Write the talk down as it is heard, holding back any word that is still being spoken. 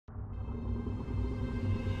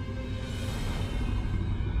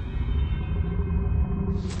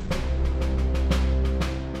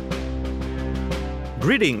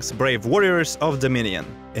Greetings, brave warriors of Dominion!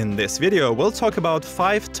 In this video we'll talk about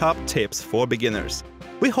 5 top tips for beginners.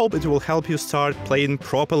 We hope it will help you start playing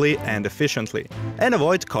properly and efficiently, and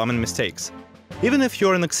avoid common mistakes. Even if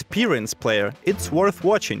you're an experienced player, it's worth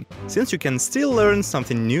watching, since you can still learn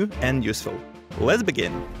something new and useful. Let's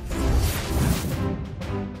begin!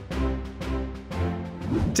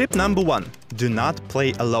 Tip number 1. Do not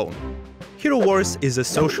play alone. Hero Wars is a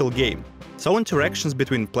social game, so interactions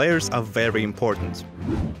between players are very important.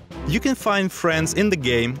 You can find friends in the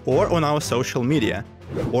game or on our social media,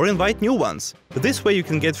 or invite new ones. This way you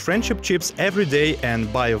can get friendship chips every day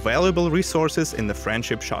and buy valuable resources in the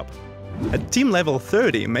friendship shop. At team level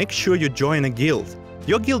 30, make sure you join a guild.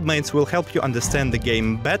 Your guildmates will help you understand the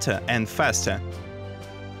game better and faster.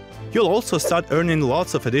 You'll also start earning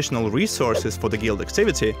lots of additional resources for the guild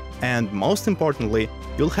activity, and most importantly,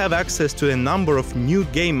 you'll have access to a number of new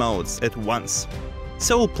game modes at once.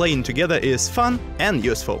 So playing together is fun and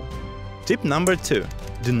useful. Tip number 2.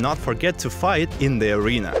 Do not forget to fight in the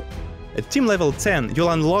arena. At team level 10,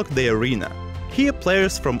 you'll unlock the arena. Here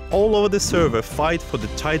players from all over the server fight for the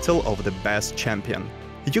title of the best champion.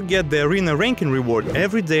 You get the arena ranking reward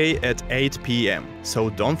every day at 8 PM,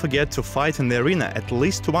 so don't forget to fight in the arena at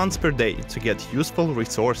least once per day to get useful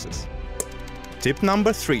resources. Tip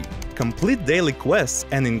number 3. Complete daily quests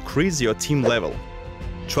and increase your team level.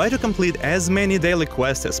 Try to complete as many daily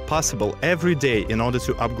quests as possible every day in order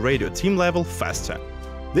to upgrade your team level faster.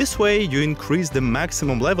 This way you increase the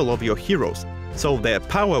maximum level of your heroes, so their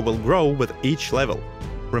power will grow with each level.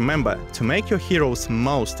 Remember, to make your heroes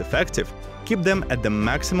most effective, keep them at the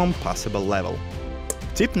maximum possible level.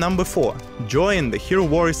 Tip number 4. Join the Hero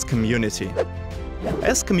Wars community.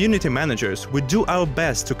 As community managers, we do our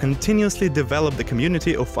best to continuously develop the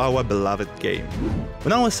community of our beloved game.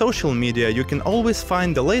 On our social media you can always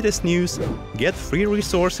find the latest news, get free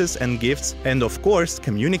resources and gifts, and of course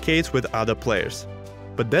communicate with other players.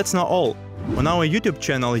 But that's not all. On our YouTube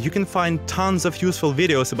channel you can find tons of useful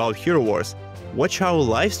videos about Hero Wars, watch our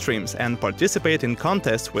live streams and participate in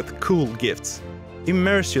contests with cool gifts.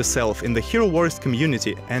 Immerse yourself in the Hero Wars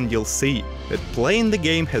community and you'll see that playing the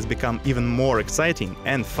game has become even more exciting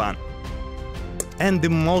and fun. And the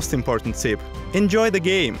most important tip: enjoy the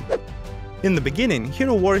game! In the beginning,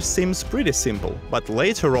 Hero Wars seems pretty simple, but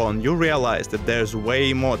later on you realize that there's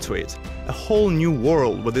way more to it. A whole new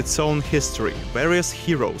world with its own history, various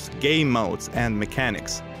heroes, game modes and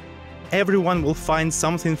mechanics. Everyone will find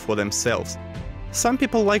something for themselves. Some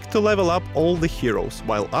people like to level up all the heroes,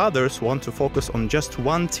 while others want to focus on just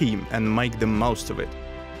one team and make the most of it.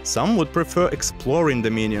 Some would prefer exploring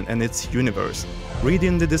Dominion and its universe,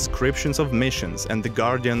 reading the descriptions of missions and the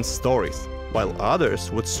Guardian's stories, while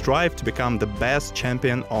others would strive to become the best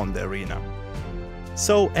champion on the arena.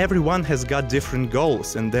 So everyone has got different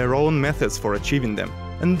goals and their own methods for achieving them,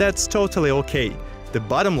 and that's totally okay. The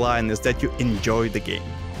bottom line is that you enjoy the game.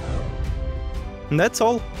 And that's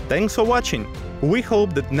all. Thanks for watching. We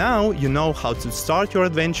hope that now you know how to start your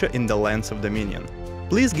adventure in the lands of Dominion.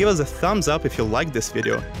 Please give us a thumbs up if you like this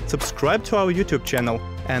video, subscribe to our YouTube channel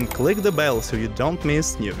and click the bell so you don't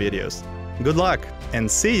miss new videos. Good luck and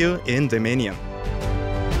see you in Dominion!